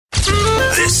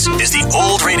This is the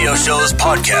Old Radio Show's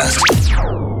podcast.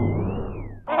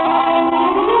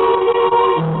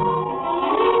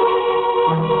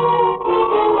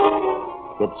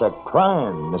 It's a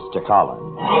crime, Mr.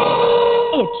 Collins.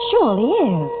 It surely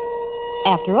is.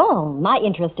 After all, my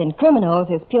interest in criminals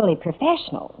is purely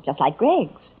professional, just like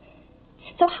Greg's.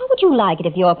 So how would you like it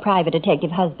if your private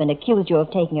detective husband accused you of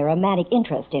taking a romantic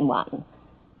interest in one?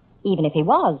 Even if he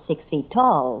was 6 feet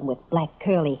tall, with black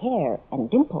curly hair and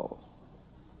dimples.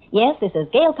 Yes, this is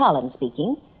Gail Collins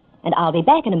speaking, and I'll be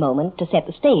back in a moment to set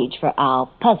the stage for our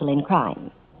puzzling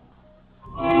crime.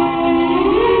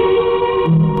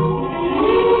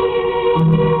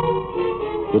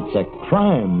 It's a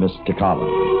crime, Mr.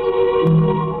 Collins.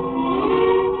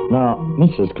 Now,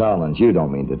 Mrs. Collins, you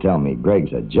don't mean to tell me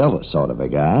Greg's a jealous sort of a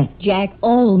guy. Jack,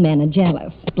 all men are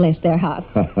jealous, bless their hearts.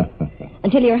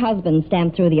 Until your husband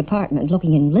stamped through the apartment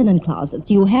looking in linen closets,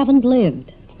 you haven't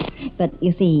lived. But,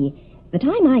 you see, the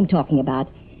time I'm talking about,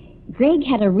 Greg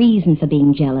had a reason for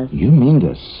being jealous. You mean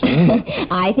to say?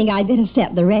 I think I'd better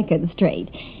set the record straight.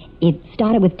 It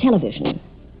started with television.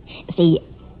 See,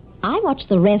 I watch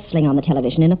the wrestling on the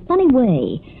television in a funny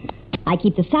way. I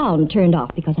keep the sound turned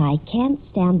off because I can't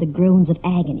stand the groans of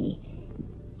agony.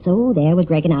 So there were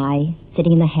Greg and I,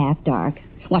 sitting in the half-dark,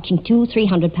 watching 200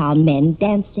 300-pound men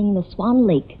dancing the Swan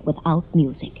Lake without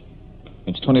music.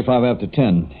 It's 25 after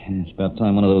 10. It's about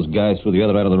time one of those guys threw the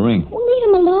other out of the ring. Well, leave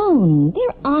them alone.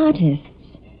 They're artists.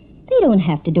 They don't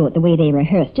have to do it the way they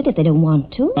rehearsed it if they don't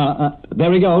want to.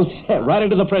 There he goes. Right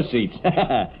into the press seats.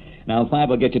 Now, Five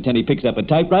will get you 10 he picks up a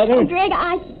typewriter. Oh, Greg,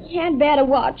 I can't bear to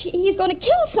watch. He's going to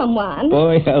kill someone.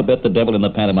 Boy, I'll bet the devil in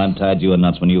the pantomime tied you in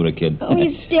knots when you were a kid. Oh,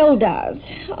 he still does.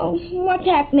 Oh, what's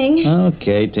happening?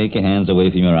 Okay, take your hands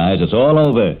away from your eyes. It's all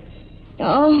over.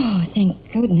 Oh, thank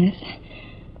goodness.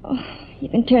 Oh, you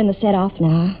can turn the set off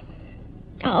now.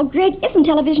 Oh, Greg, isn't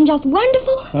television just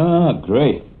wonderful? Ah,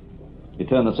 great. You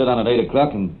turn the set on at 8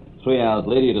 o'clock, and 3 hours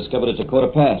later you discovered it's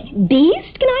 1:15.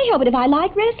 Beast? Can I help it if I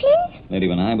like wrestling? Lady,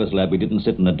 when I was lad, we didn't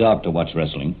sit in the dark to watch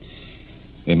wrestling.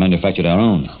 We manufactured our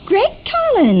own. Greg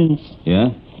Collins. Yeah?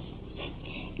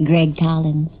 Greg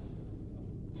Collins.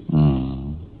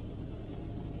 Oh.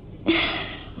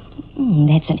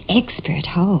 That's an expert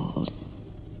hold.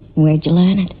 Where'd you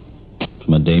learn it?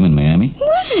 From a dame in Miami. Well,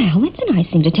 that's a nice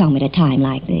thing to tell me at a time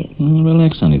like this.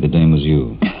 Relax, honey. The dame was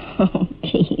you. Oh,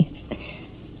 please.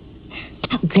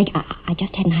 Oh, Greg, I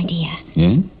just had an idea.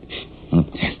 Yeah? Well,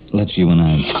 let's you and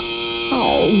I.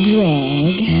 Oh,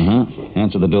 Greg. Uh-huh.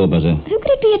 Answer the door buzzer. Who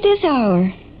could it be at this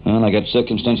hour? Well, I got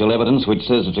circumstantial evidence which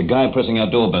says it's a guy pressing our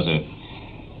door buzzer.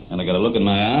 And I got a look in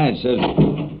my eye. It says...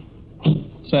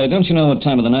 Say, don't you know what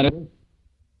time of the night it is?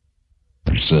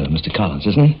 It's Mr. Collins,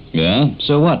 isn't he? Yeah?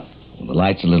 So what? Well, the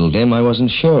light's a little dim. I wasn't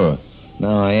sure.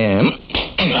 Now I am.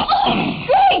 Oh,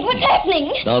 Greg, what's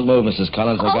happening? Don't move, Mrs.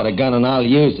 Collins. I've got a gun and I'll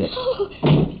use it.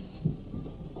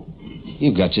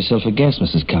 You've got yourself a guess,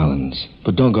 Mrs. Collins.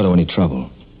 But don't go to any trouble.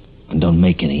 And don't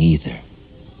make any either.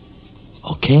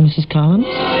 Okay, Mrs. Collins?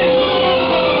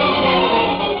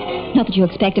 Not that you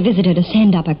expect a visitor to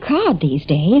send up a card these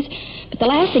days, but the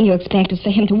last thing you expect is for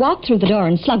him to walk through the door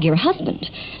and slug your husband.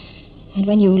 And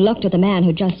when you looked at the man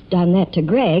who'd just done that to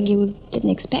Greg, you didn't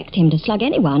expect him to slug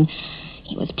anyone.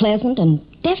 He was pleasant and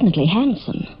definitely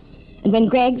handsome. And when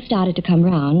Greg started to come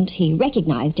round, he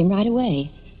recognized him right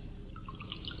away.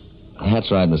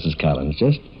 That's right, Mrs. Collins.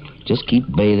 Just keep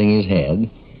bathing his head.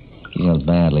 He's not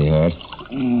badly hurt.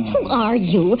 Who are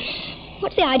you?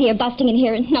 What's the idea of busting in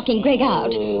here and knocking Greg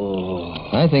out?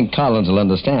 I think Collins will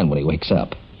understand when he wakes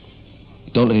up.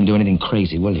 Don't let him do anything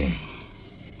crazy, will you?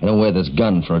 I don't wear this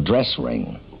gun for a dress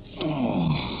ring. Oh,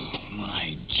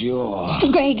 my jaw.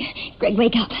 Greg,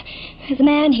 wake up. There's a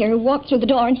man here who walked through the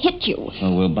door and hit you.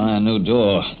 Oh, we'll buy a new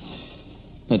door.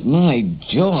 But my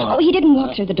jaw... Oh, he didn't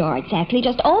walk through the door exactly,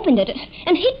 just opened it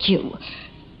and hit you.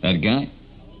 That guy?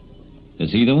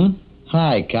 Is he the one?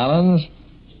 Hi, Collins.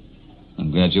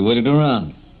 I'm glad you waited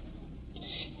around.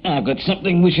 I've got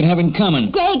something we should have in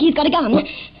common. Greg, he's got a gun. What?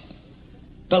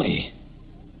 Billy.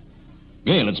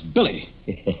 Gail, it's Billy.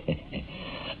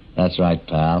 That's right,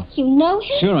 pal. You know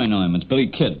him? Sure I know him. It's Billy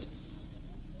Kidd.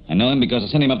 I know him because I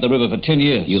sent him up the river for 10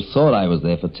 years. You thought I was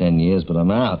there for 10 years, but I'm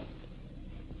out.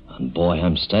 And boy,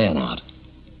 I'm staying out.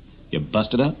 You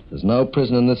busted out? There's no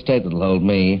prison in this state that'll hold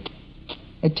me.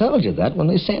 I told you that when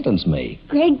they sentenced me.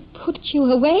 Greg put you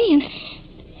away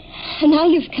and now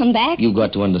you've come back? You've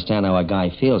got to understand how a guy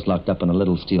feels locked up in a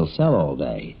little steel cell all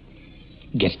day.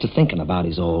 He gets to thinking about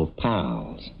his old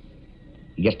pals.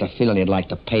 He gets the feeling he'd like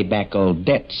to pay back old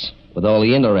debts with all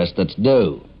the interest that's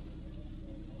due.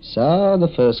 So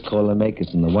the first call I make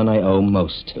is the one I owe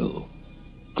most to.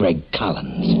 Greg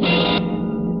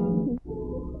Collins.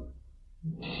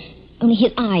 Only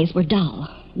his eyes were dull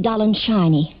and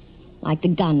shiny, like the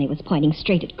gun he was pointing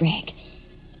straight at Greg.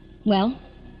 Well,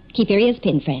 keep your ears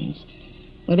pinned, friends.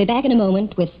 We'll be back in a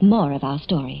moment with more of our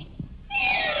story.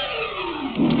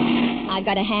 I've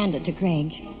got to hand it to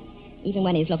Greg. Even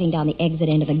when he's looking down the exit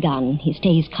end of a gun, he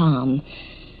stays calm.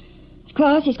 Of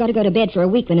course, he's got to go to bed for a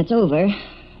week when it's over,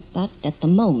 but at the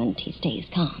moment, he stays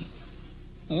calm.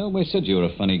 I always said you were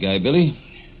a funny guy, Billy.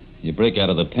 You break out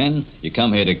of the pen, you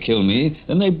come here to kill me,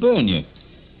 then they burn you.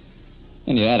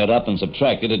 And you add it up and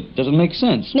subtract it, it doesn't make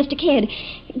sense. Mr. Kidd,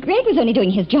 Greg was only doing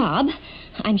his job.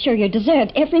 I'm sure you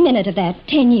deserved every minute of that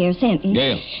 10-year sentence.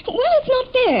 Gail. Well, it's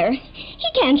not fair. He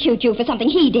can't shoot you for something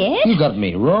he did. You got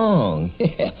me wrong.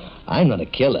 I'm not a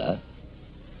killer.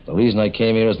 The reason I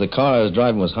came here is the car I was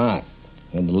driving was hot.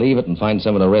 I had to leave it and find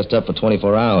someone to rest up for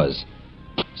 24 hours.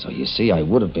 So you see, I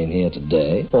would have been here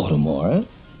today or tomorrow.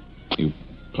 You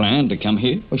planned to come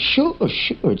here? Well, sure.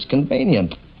 It's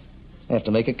convenient. I have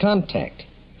to make a contact.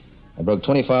 I broke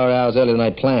 24 hours earlier than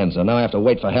I planned, so now I have to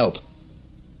wait for help.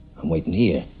 I'm waiting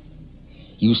here.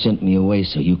 You sent me away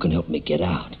so you can help me get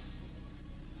out.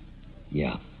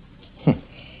 Yeah.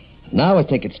 Now I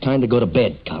think it's time to go to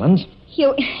bed, Collins.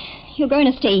 You're going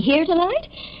to stay here tonight?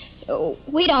 Oh,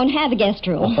 we don't have a guest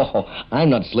room. Oh, I'm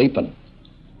not sleeping.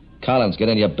 Collins, get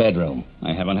in your bedroom.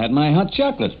 I haven't had my hot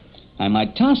chocolate. I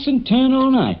might toss and turn all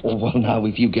night. Oh, well, now,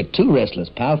 if you get too restless,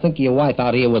 pal, think of your wife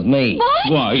out here with me.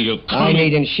 What? Why, you I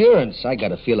need insurance. I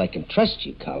gotta feel I can trust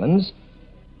you, Collins.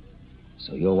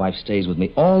 So your wife stays with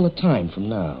me all the time from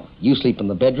now. You sleep in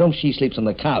the bedroom, she sleeps on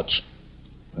the couch.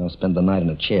 I'll spend the night in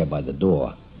a chair by the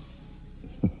door.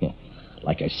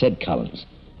 Like I said, Collins,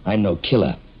 I'm no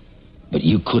killer, but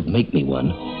you could make me one.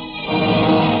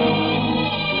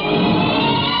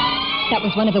 That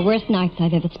was one of the worst nights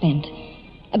I've ever spent.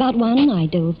 About 1, I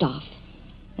dozed off.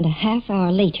 And a half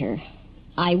hour later,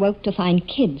 I woke to find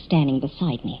Kidd standing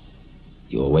beside me.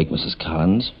 You awake, Mrs.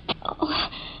 Collins? Oh,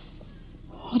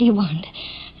 what do you want?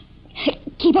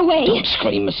 Keep away. Don't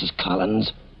scream, Mrs.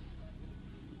 Collins.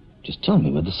 Just tell me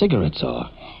where the cigarettes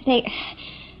are. They're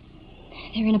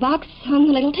in a box on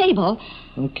the little table.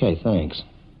 Okay, thanks.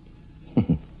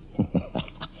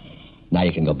 Now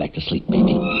you can go back to sleep,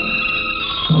 baby.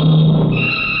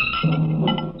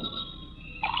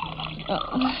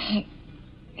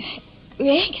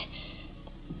 Greg?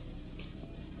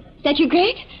 Is that you,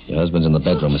 Greg? Your husband's in the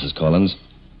bedroom, Mrs. Collins.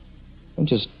 I'm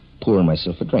just pouring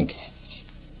myself a drink.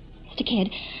 Mr.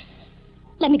 Kidd,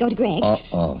 let me go to Greg.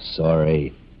 Oh,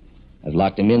 sorry. I've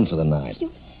locked him in for the night.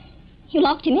 You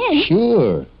locked him in?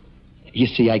 Sure. You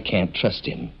see, I can't trust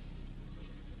him.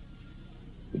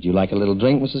 Would you like a little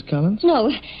drink, Mrs. Collins? No,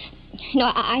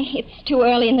 it's too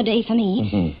early in the day for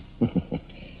me.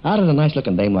 How did a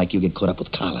nice-looking dame like you get caught up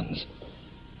with Collins?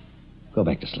 Go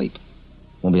back to sleep.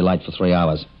 Won't be light for 3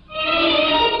 hours.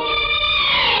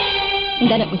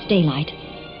 And then it was daylight.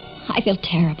 I felt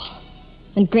terrible.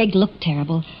 And Greg looked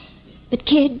terrible. But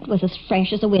Kidd was as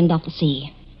fresh as the wind off the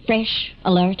sea. Fresh,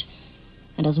 alert,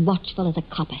 and as watchful as a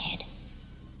copperhead.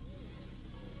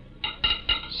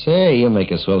 Say, you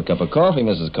make a swell cup of coffee,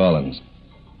 Mrs. Collins.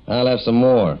 I'll have some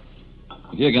more.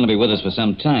 If you're going to be with us for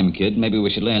some time, Kid, maybe we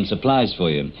should lay in supplies for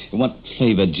you. What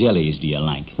flavor jellies do you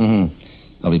like?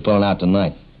 I'll be pulling out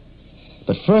tonight.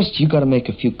 But first, you got to make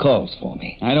a few calls for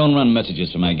me. I don't run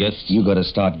messages for my guests. You got to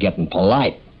start getting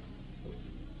polite.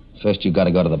 First, you got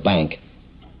to go to the bank.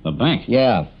 The bank?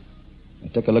 Yeah. I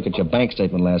took a look at your bank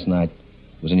statement last night.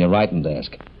 It was in your writing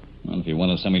desk. Well, if you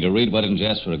wanted something to read, why didn't you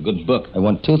ask for a good book? I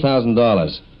want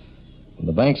 $2,000. When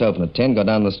the bank's open at 10, go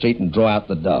down the street and draw out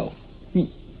the dough.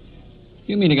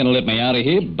 You mean you're going to let me out of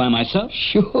here by myself?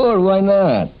 Sure, why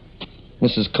not?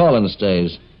 Mrs. Collins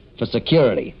stays for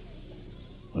security.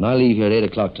 When I leave here at 8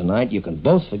 o'clock tonight, you can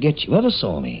both forget you ever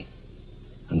saw me.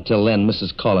 Until then,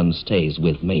 Mrs. Collins stays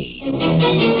with me.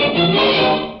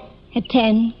 At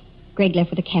 10, Greg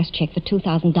left with a cash check for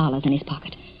 $2,000 in his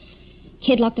pocket.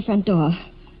 Kidd locked the front door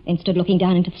and stood looking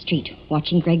down into the street,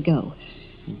 watching Greg go.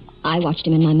 I watched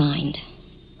him in my mind,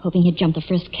 hoping he'd jump the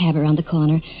first cab around the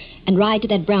corner and ride to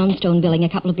that brownstone building a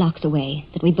couple of blocks away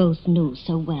that we both knew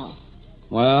so well.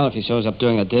 Well, if he shows up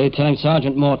during the day, tell him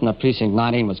Sergeant Morton of Precinct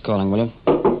 19 was calling, will you?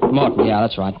 Morton, yeah,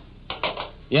 that's right.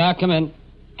 Yeah, come in.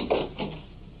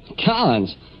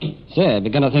 Collins. Say, they're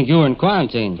going to think you were in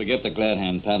quarantine. Forget the glad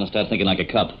hand, pal, and start thinking like a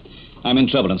cop. I'm in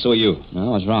trouble, and so are you.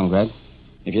 No, what's wrong, Greg?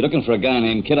 If you're looking for a guy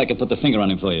named Kidd, I can put the finger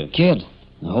on him for you. Kidd?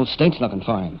 The whole state's looking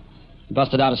for him. He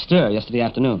busted out a stir yesterday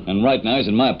afternoon. And right now he's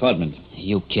in my apartment. Are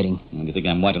you kidding? And you think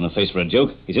I'm white in the face for a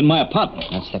joke? He's in my apartment.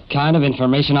 That's the kind of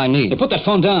information I need. Hey, put that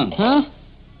phone down. Huh?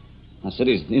 I said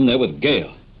he's in there with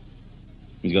Gail.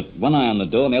 He's got one eye on the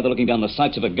door and the other looking down the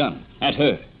sights of a gun. At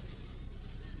her.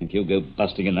 If you go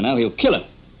busting in there now, he'll kill her.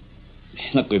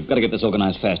 Look, we've got to get this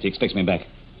organized fast. He expects me back.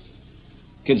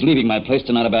 Kid's leaving my place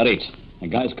tonight about 8. A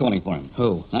guy's calling for him.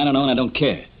 Who? I don't know, and I don't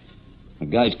care. A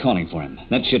guy's calling for him.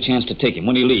 That's your chance to take him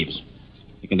when he leaves.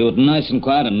 You can do it nice and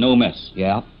quiet and no mess.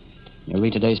 Yeah. You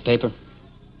read today's paper?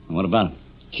 And what about him?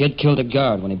 Kid killed a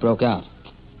guard when he broke out.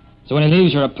 So when he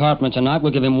leaves your apartment tonight,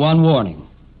 we'll give him one warning.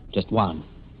 Just one.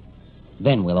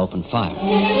 Then we'll open fire.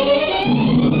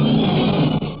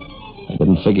 I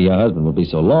didn't figure your husband would be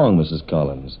so long, Mrs.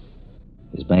 Collins.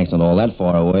 His bank's not all that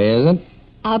far away, is it?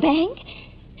 Our bank?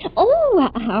 Oh,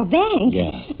 our bank.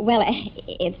 Yeah. Well,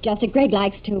 it's just that Greg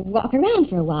likes to walk around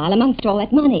for a while amongst all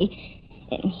that money.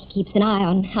 He keeps an eye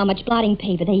on how much blotting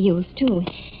paper they use, too.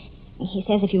 He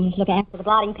says if you look after the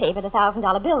blotting paper, the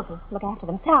 $1,000 bills will look after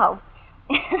themselves.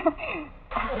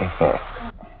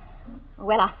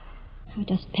 Well, I'm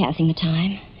just passing the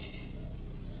time.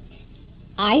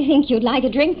 I think you'd like a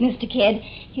drink, Mr. Kidd.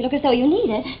 You look as though you need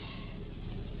it.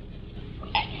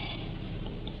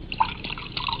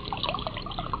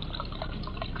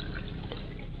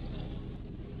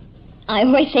 I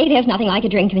always say there's nothing like a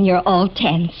drink when you're all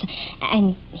tense.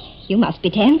 And you must be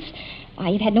tense. Why,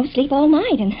 you've had no sleep all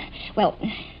night. And, well,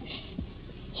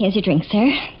 here's your drink,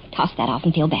 sir. Toss that off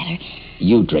and feel better.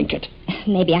 You drink it.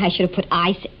 Maybe I should have put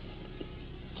ice.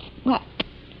 What?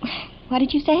 What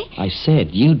did you say? I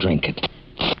said you drink it.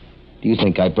 Do you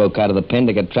think I broke out of the pen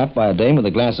to get trapped by a dame with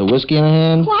a glass of whiskey in her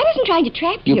hand? Well, I wasn't trying to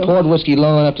trap you. You poured whiskey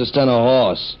long enough to stun a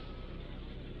horse.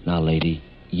 Now, lady,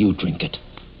 you drink it.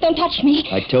 Don't touch me.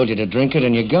 I told you to drink it,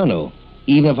 and you're going to.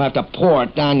 Even if I have to pour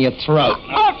it down your throat.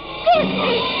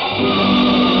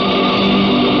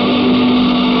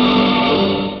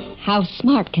 How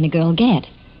smart can a girl get?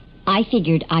 I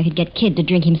figured I could get Kid to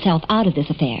drink himself out of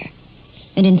this affair.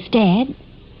 And instead,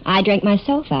 I drank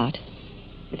myself out.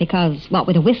 Because, what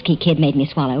with the whiskey Kid made me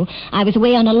swallow, I was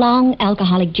away on a long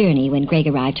alcoholic journey when Greg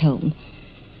arrived home.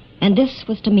 And this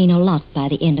was to mean a lot by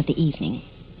the end of the evening.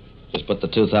 Just put the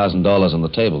 $2,000 on the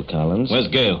table, Collins. Where's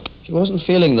Gail? She wasn't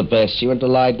feeling the best. She went to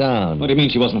lie down. What do you mean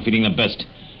she wasn't feeling the best?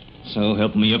 So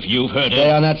help me if you've heard Stay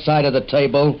her. on that side of the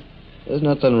table. There's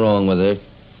nothing wrong with her.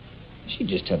 She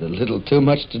just had a little too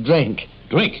much to drink.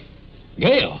 Drink?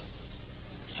 Gail?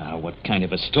 Ah, what kind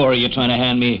of a story are you trying to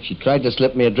hand me? She tried to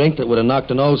slip me a drink that would have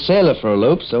knocked an old sailor for a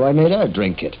loop, so I made her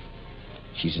drink it.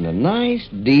 She's in a nice,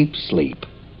 deep sleep.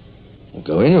 We'll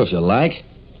go in if you like.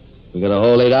 We got a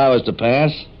whole 8 hours to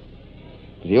pass.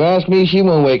 If you ask me, she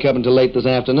won't wake up until late this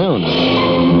afternoon.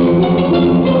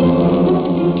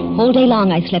 All day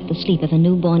long, I slept the sleep of a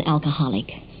newborn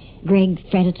alcoholic. Greg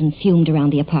fretted and fumed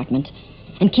around the apartment.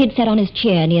 And Kid sat on his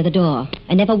chair near the door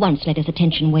and never once let his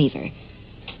attention waver.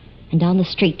 And down the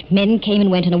street, men came and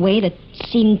went in a way that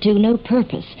seemed to no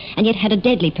purpose, and yet had a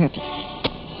deadly purpose.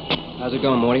 How's it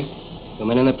going, Morty? Your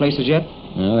men in their places yet?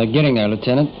 No, they're getting there,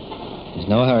 Lieutenant. There's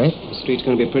no hurry. The street's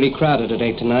going to be pretty crowded at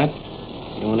 8 tonight.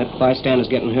 You don't want bystanders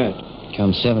getting hurt.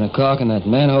 Come 7 o'clock, and that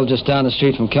manhole just down the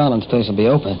street from Collins' place will be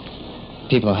open.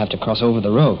 People will have to cross over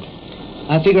the road.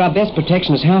 I figure our best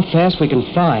protection is how fast we can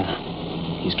fire.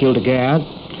 He's killed a guard.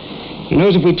 He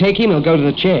knows if we take him, he'll go to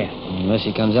the chair. Unless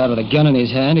he comes out with a gun in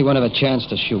his hand, he won't have a chance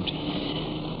to shoot.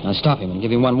 Now stop him and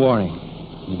give him one warning.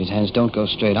 If his hands don't go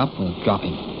straight up, we'll drop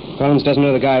him. Collins doesn't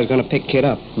know the guy who's going to pick Kid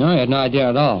up. No, he had no idea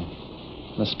at all.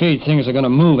 The speed things are going to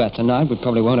move at tonight, we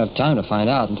probably won't have time to find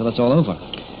out until it's all over.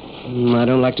 I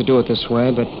don't like to do it this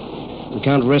way, but we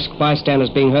can't risk bystanders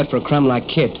being hurt for a crumb like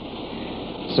Kid.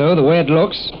 So, the way it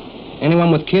looks,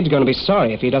 anyone with Kid's going to be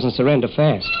sorry if he doesn't surrender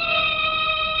fast.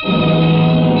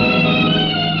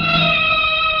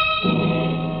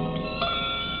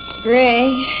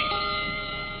 Greg?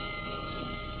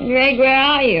 Greg, where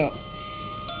are you?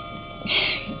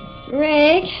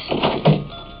 Greg?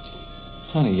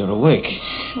 Honey, you're awake.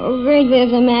 Oh, Greg,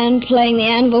 there's a man playing the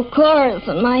anvil chorus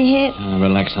in my head.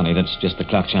 Relax, honey. That's just the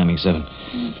clock chiming 7.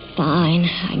 Fine.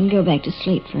 I can go back to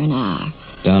sleep for an hour.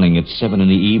 Darling, it's 7 in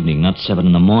the evening, not 7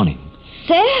 in the morning.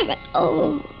 7?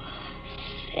 Oh,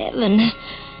 7 in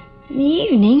the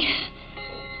evening.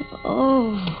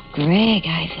 Oh, Greg,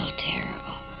 I feel terrible.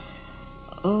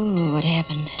 Oh, what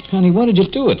happened? Honey, why did you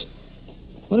do it?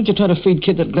 Why did you try to feed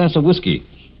Kid that glass of whiskey?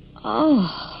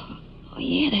 Oh,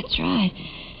 yeah, that's right.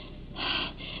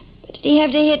 But did he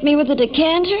have to hit me with a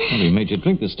decanter? Well, he made you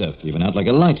drink the stuff. You went out like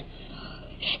a light.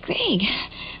 Greg,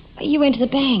 you went to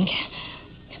the bank.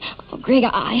 Oh, Greg,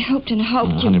 I hoped and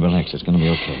hoped you... Honey, relax. It's going to be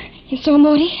okay. You saw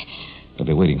Morty? I'll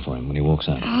be waiting for him when he walks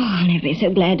out. Oh, I'll never be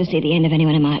so glad to see the end of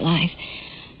anyone in my life.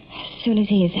 As soon as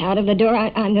he's out of the door,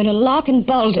 I'm going to lock and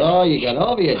bolt it. Oh, you got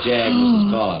over your jag,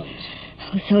 Mrs. Collins.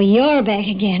 Oh, so you're back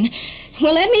again.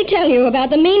 Well, let me tell you about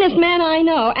the meanest man I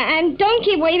know. And don't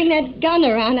keep waving that gun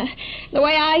around the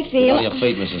way I feel. On your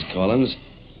feet, Mrs. Collins.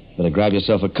 Better grab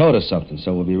yourself a coat or something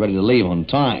so we'll be ready to leave on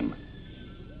time.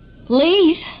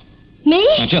 Leave? Me?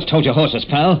 I just told your horses,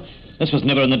 pal. This was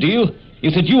never in the deal. You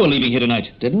said you were leaving here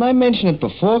tonight. Didn't I mention it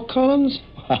before, Collins?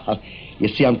 Well, you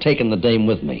see, I'm taking the dame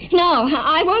with me. No,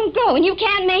 I won't go, and you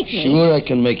can't make me. Sure I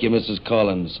can make you, Mrs.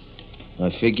 Collins. I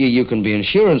figure you can be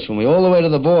insurance for me all the way to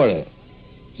the border.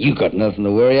 You got nothing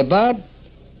to worry about.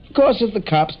 Of course, if the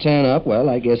cops turn up, well,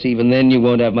 I guess even then you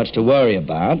won't have much to worry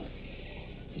about.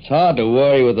 It's hard to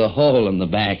worry with a hole in the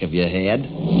back of your head.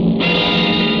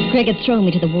 Greg had thrown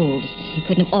me to the wolves. He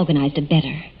couldn't have organized it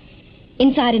better.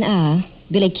 Inside an hour,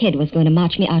 Billy Kidd was going to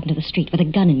march me out into the street with a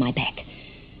gun in my back.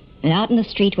 And out in the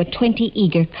street were 20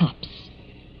 eager cops.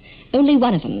 Only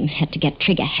one of them had to get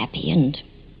trigger happy, and,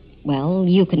 well,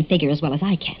 you can figure as well as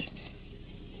I can.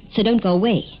 So don't go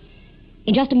away.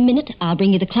 In just a minute, I'll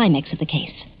bring you the climax of the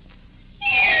case.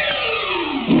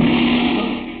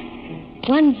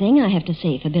 One thing I have to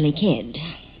say for Billy Kidd.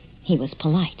 He was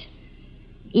polite.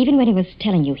 Even when he was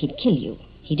telling you he'd kill you,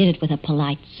 he did it with a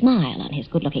polite smile on his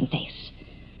good-looking face.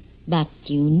 But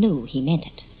you knew he meant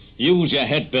it. Use your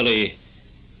head, Billy.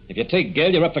 If you take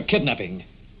Gail, you're up for kidnapping.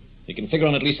 You can figure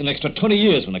on at least an extra 20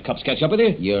 years when the cops catch up with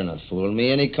you. You're not fooling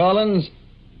me any, Collins.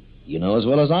 You know as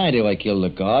well as I do I killed a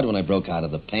guard when I broke out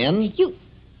of the pen.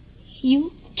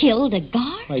 You killed a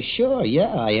guard? Why, sure,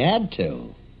 yeah, I had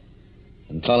to.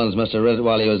 And Collins must have read it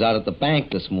while he was out at the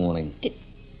bank this morning.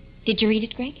 Did you read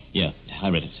it, Greg? Yeah, I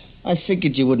read it. I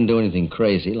figured you wouldn't do anything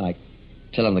crazy, like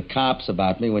telling the cops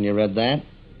about me when you read that.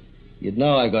 You'd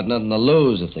know I've got nothing to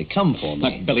lose if they come for me.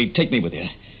 Look, Billy, take me with you.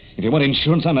 If you want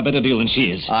insurance, I'm a better deal than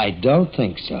she is. I don't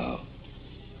think so.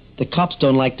 The cops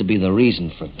don't like to be the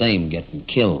reason for Dame getting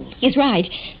killed. He's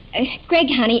right. Greg,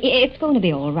 honey, it's going to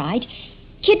be all right.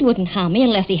 Kid wouldn't harm me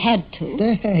unless he had to.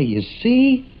 There, you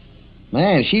see?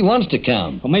 Man, she wants to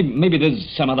come. Well, maybe there's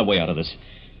some other way out of this.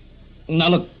 Now,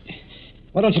 look,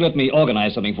 why don't you let me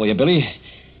organize something for you, Billy?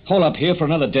 Hold up here for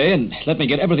another day and let me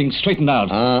get everything straightened out.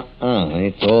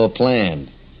 It's all planned.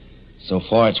 So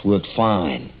far, it's worked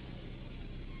fine.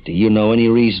 Do you know any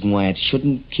reason why it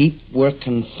shouldn't keep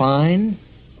working fine?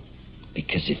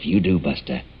 Because if you do,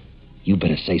 Buster, you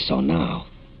better say so now.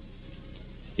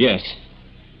 Yes.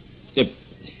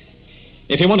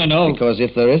 If you want to know... Because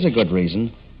if there is a good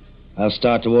reason, I'll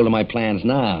start to alter my plans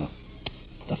now.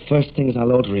 The first things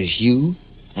I'll alter is you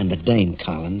and the dame,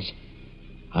 Collins.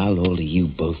 I'll alter you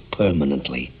both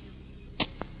permanently.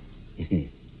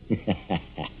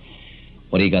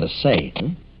 What do you got to say, huh?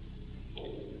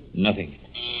 Nothing.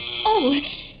 Oh.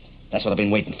 That's what I've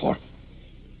been waiting for.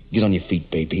 Get on your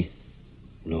feet, baby.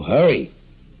 No hurry.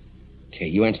 Okay,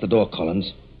 you answer the door,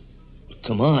 Collins.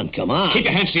 Come on. Keep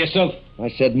your hands to yourself. I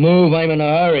said move. I'm in a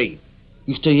hurry.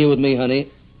 You stay here with me,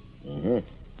 honey. Uh-huh.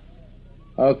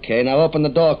 Okay, now open the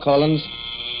door, Collins.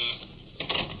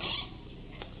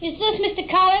 Is this Mr.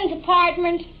 Collins'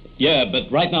 apartment? Yeah,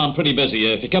 but right now I'm pretty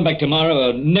busy. If you come back tomorrow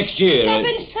or next year... Step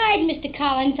inside, Mr.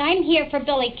 Collins. I'm here for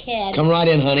Billy Kidd. Come right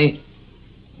in, honey.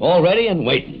 All ready and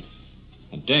waiting.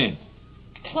 Dan.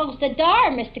 Close the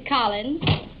door, Mr. Collins.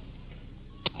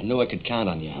 I knew I could count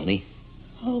on you, honey.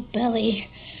 Oh, Billy.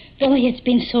 Billy, it's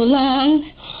been so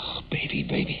long. Oh,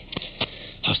 baby.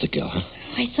 How's the girl, huh?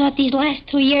 I thought these last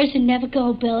 2 years would never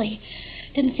go, Billy.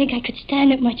 Didn't think I could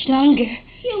stand it much longer.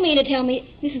 You mean to tell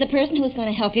me this is the person who's going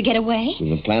to help you get away? We've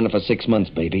been planning for 6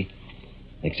 months, baby.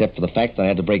 Except for the fact that I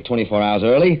had to break 24 hours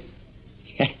early.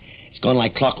 It's gone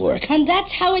like clockwork. And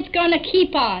that's how it's going to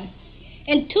keep on.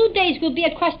 In 2 days, we'll be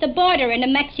across the border into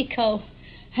Mexico.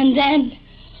 And then...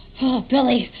 Oh,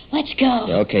 Billy, let's go.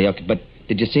 Yeah, okay. But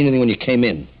did you see anything when you came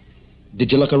in?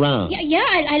 Did you look around? Yeah,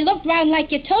 I looked around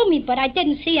like you told me, but I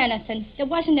didn't see anything. There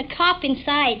wasn't a cop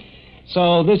inside.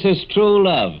 So this is true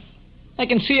love. I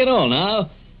can see it all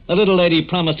now. The little lady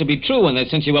promised to be true when they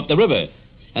sent you up the river.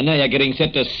 And now you're getting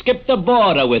set to skip the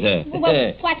border with her.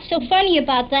 Well, what's so funny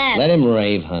about that? Let him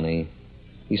rave, honey.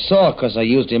 He saw because I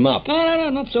used him up. No,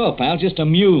 not so, pal. Just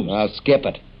amused. I'll skip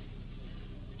it.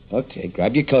 Okay,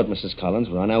 grab your coat, Mrs. Collins.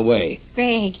 We're on our way.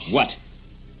 Greg. What?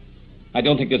 I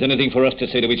don't think there's anything for us to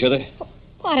say to each other.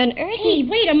 What on earth? Hey,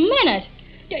 wait a minute.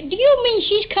 Do you mean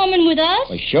she's coming with us?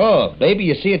 Well, sure. Baby,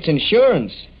 you see, it's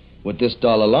insurance. With this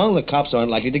doll alone, the cops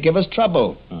aren't likely to give us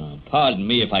trouble. Pardon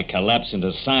me if I collapse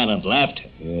into silent laughter.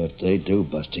 Yeah, if they do,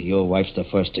 Buster, your wife's the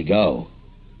first to go.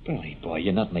 Billy, boy,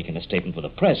 you're not making a statement for the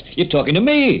press. You're talking to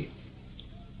me.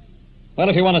 Well,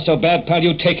 if you want her so bad, pal,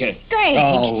 you take her. Greg!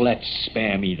 Oh, let's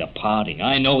spare me the parting.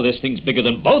 I know this thing's bigger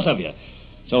than both of you.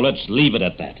 So let's leave it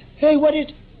at that. Hey, what is...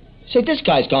 Say, this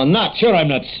guy's gone nuts. Sure I'm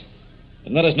nuts.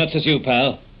 I'm not as nuts as you,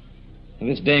 pal. If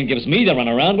this dame gives me the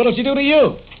runaround, what'll she do to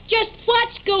you? Just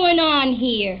what's going on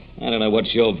here? I don't know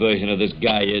what your version of this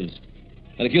guy is.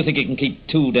 But if you think he can keep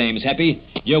 2 dames happy,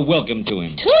 you're welcome to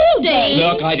him. 2 days?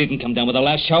 Look, I didn't come down with the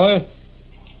last shower.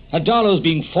 A doll who's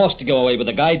being forced to go away with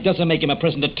a guy doesn't make him a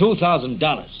present of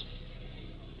 $2,000.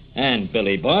 And,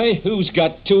 Billy boy, who's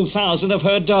got 2,000 of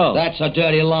her doll? That's a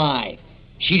dirty lie.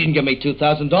 She didn't give me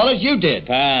 $2,000. You did.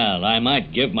 Pal, I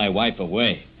might give my wife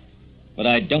away. But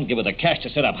I don't give her the cash to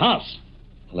set up house.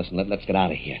 Listen, let's get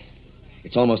out of here.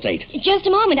 It's almost 8. Just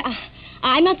a moment.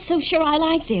 I'm not so sure I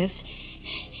like this.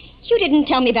 You didn't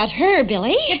tell me about her,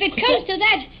 Billy. If it comes to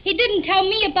that, he didn't tell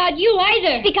me about you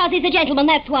either. Because he's a gentleman,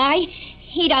 that's why.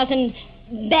 He doesn't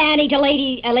bandage a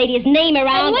lady's name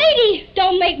around. A lady?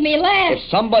 Don't make me laugh. If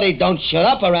somebody don't shut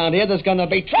up around here, there's gonna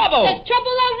be trouble. There's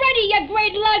trouble already, you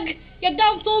great lug. You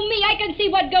don't fool me. I can see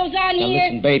what goes on Now here.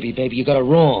 listen, baby, you got it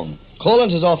wrong.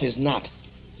 Collins is off his nut.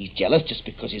 He's jealous just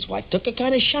because his wife took a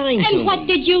kind of shine to him. And what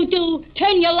did you do?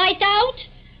 Turn your light out?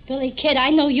 Billy, kid, I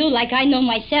know you like I know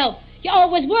myself. You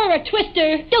always were a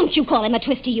twister. Don't you call him a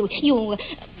twister, you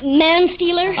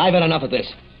man-stealer. I've had enough of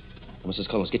this. Mrs.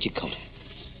 Collins, get your coat.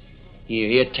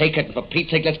 Here, take it. For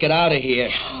Pete's sake, let's get out of here.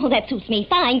 Oh, that suits me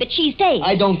fine, but she stays.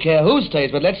 I don't care who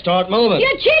stays, but let's start moving.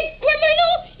 You cheap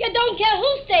criminal! You don't care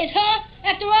who stays, huh?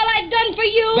 After all I've done for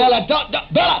you. Bella,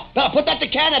 Bella, put that to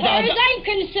Canada. As far as I'm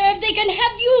concerned, they can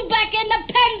have you back in the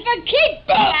pen for keep.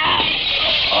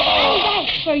 And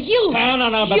that's for you.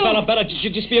 No, Bella,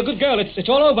 just be a good girl. It's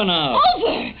all over now.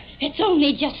 Over? It's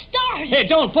only just started. Hey,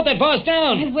 don't put that vase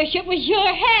down. I wish it was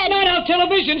your head. Not our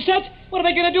television set. What are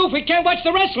they going to do if we can't watch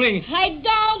the wrestling? I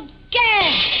don't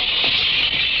care.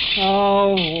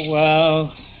 Oh,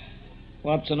 well.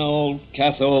 What's an old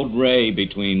cathode ray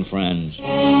between friends?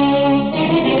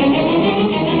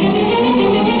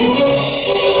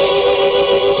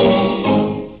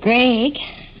 Greg.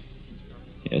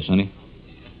 Yes, honey?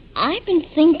 I've been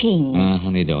thinking.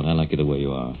 Honey, don't. I like you the way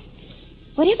you are.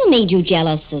 Whatever made you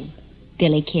jealous of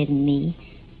Billy Kid and me?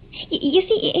 You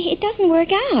see, it doesn't work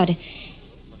out.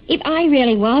 If I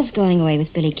really was going away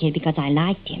with Billy Kid because I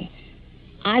liked him,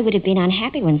 I would have been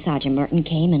unhappy when Sergeant Merton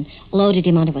came and loaded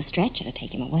him onto a stretcher to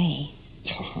take him away.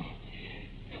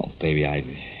 Oh, baby,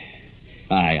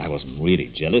 I wasn't really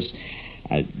jealous.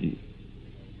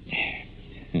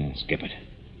 Skip it.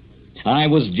 I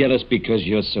was jealous because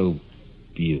you're so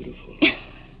beautiful.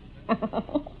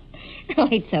 Oh,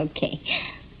 it's okay.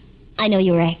 I know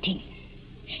you were acting.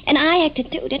 And I acted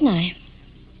too, didn't I?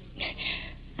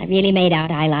 I really made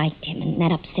out I liked him, and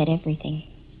that upset everything.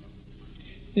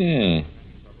 Yeah.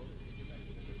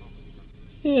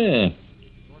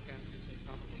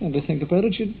 Come to think about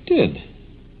it, you did.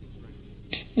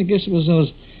 I guess it was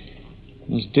those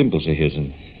dimples of his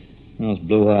and those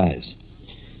blue eyes.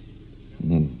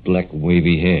 And that black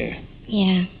wavy hair.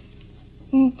 Yeah.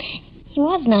 He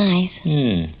was nice.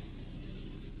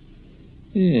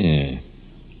 Yeah.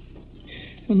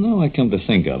 Well, now I come to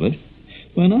think of it,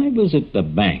 when I was at the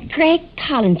bank... Greg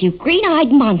Collins, you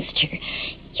green-eyed monster.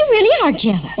 You really are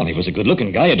jealous. Well, he was a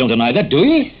good-looking guy. You don't deny that, do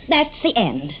you? That's the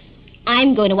end.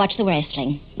 I'm going to watch the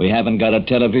wrestling. We haven't got a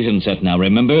television set now,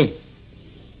 remember?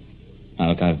 Now,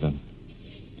 look, I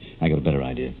got a better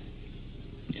idea.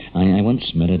 I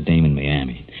once met a dame in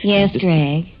Miami. Yes,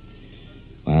 Greg.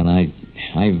 Well, I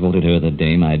voted her the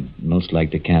dame I'd most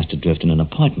like to cast adrift in an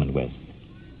apartment with.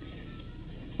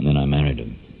 And then I married her.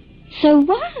 So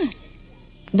what?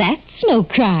 That's no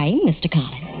crime, Mr.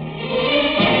 Collins.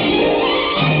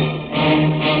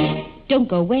 Don't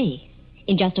go away.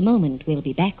 In just a moment, we'll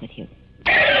be back with you.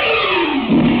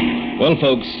 Well,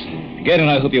 folks, Ged and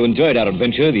I hope you enjoyed our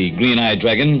adventure, The Green-Eyed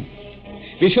Dragon.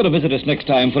 Be sure to visit us next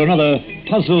time for another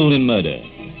Puzzle in Murder,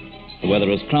 where there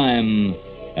is crime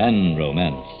and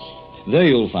romance. There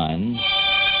you'll find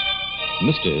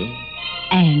Mr.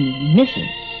 And Mrs.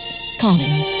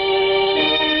 Collins.